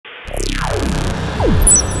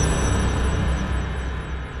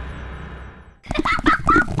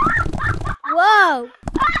Whoa!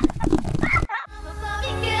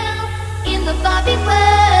 In the Barbie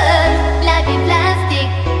world, life in plastic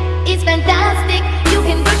is fantastic. You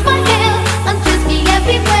can brush my hair and just be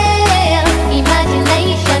everywhere.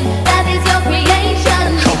 Imagination, that is your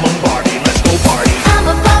creation. Come on, Barbie, let's go party. I'm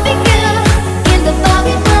a Barbie girl in the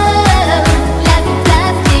Barbie world. Life in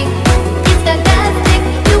plastic is fantastic.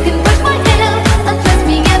 You can brush my hair and just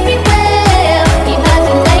be everywhere.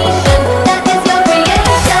 Imagination, that is your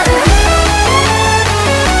creation.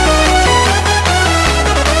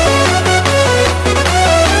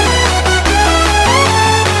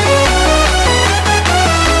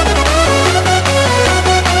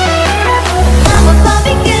 I'm a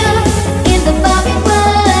Barbie girl in the Barbie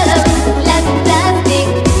world. Life in plastic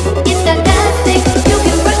is fantastic. You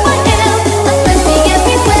can brush my hair and touch me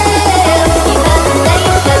everywhere.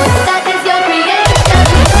 Imagination, that is your creation.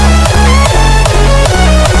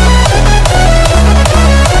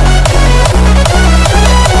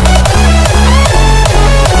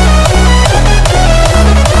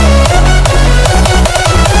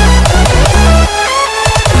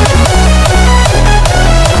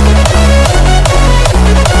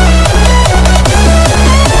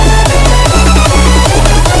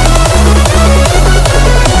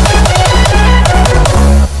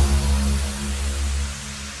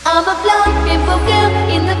 I'm a beautiful girl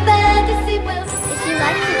in the fantasy world. If you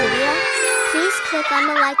liked the video, please click on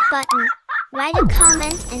the like button, write a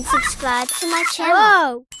comment, and subscribe to my channel.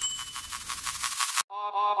 Whoa!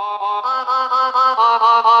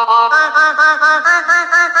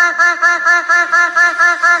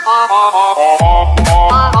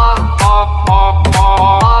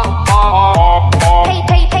 Hey,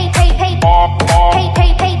 hey, hey, hey, hey. Hey,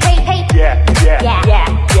 hey, hey, hey, hey. Yeah, yeah, yeah,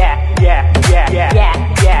 yeah, yeah, yeah, yeah,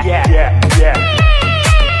 yeah, yeah, yeah, yeah,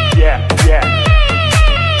 yeah, yeah.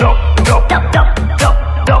 Dope, dope, dope, dope, dope,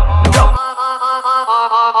 dope, dope. Hey,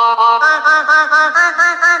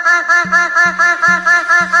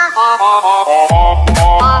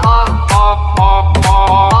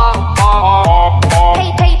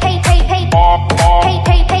 hey, hey, hey, hey. Hey,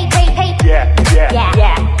 hey, hey, hey, hey.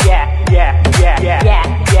 Yeah, yeah, yeah, yeah, yeah, yeah, yeah,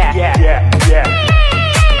 yeah, yeah,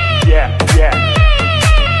 yeah, yeah, yeah.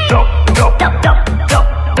 Dope, dope, dope, dope, dope,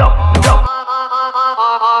 dope, dope.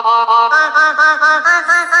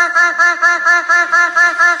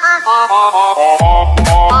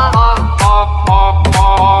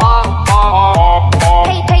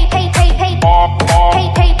 Hey, hey, hey, hey, hey. Hey,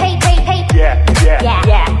 hey, hey, hey, hey. Yeah, yeah,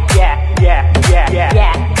 yeah, yeah, yeah, yeah,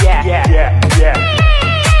 yeah, yeah, yeah, yeah,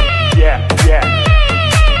 yeah, yeah.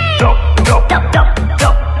 Dope, dope, dope, dope,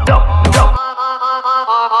 dope, dope, dope.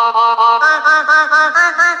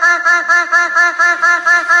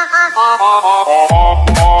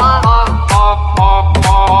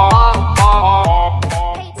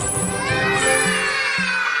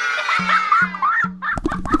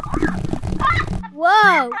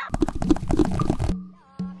 Whoa!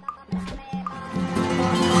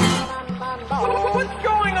 What's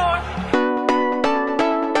going on?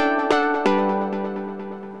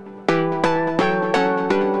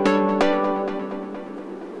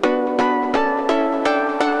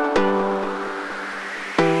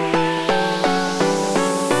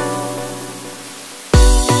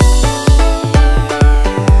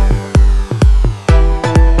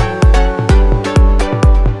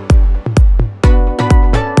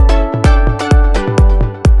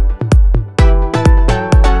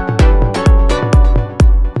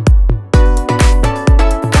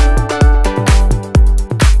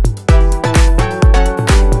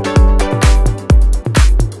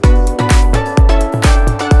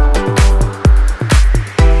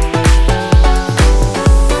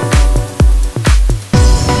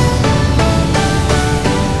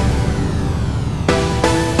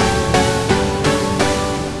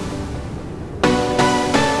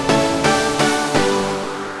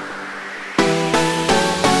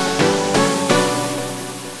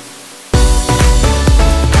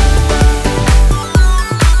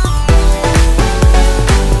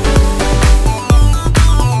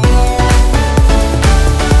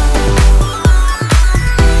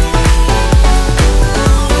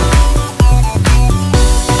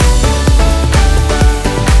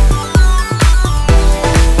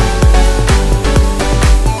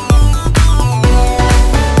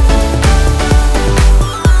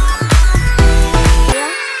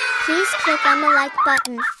 Click on the like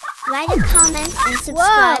button, write a comment, and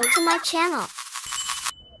subscribe to my channel.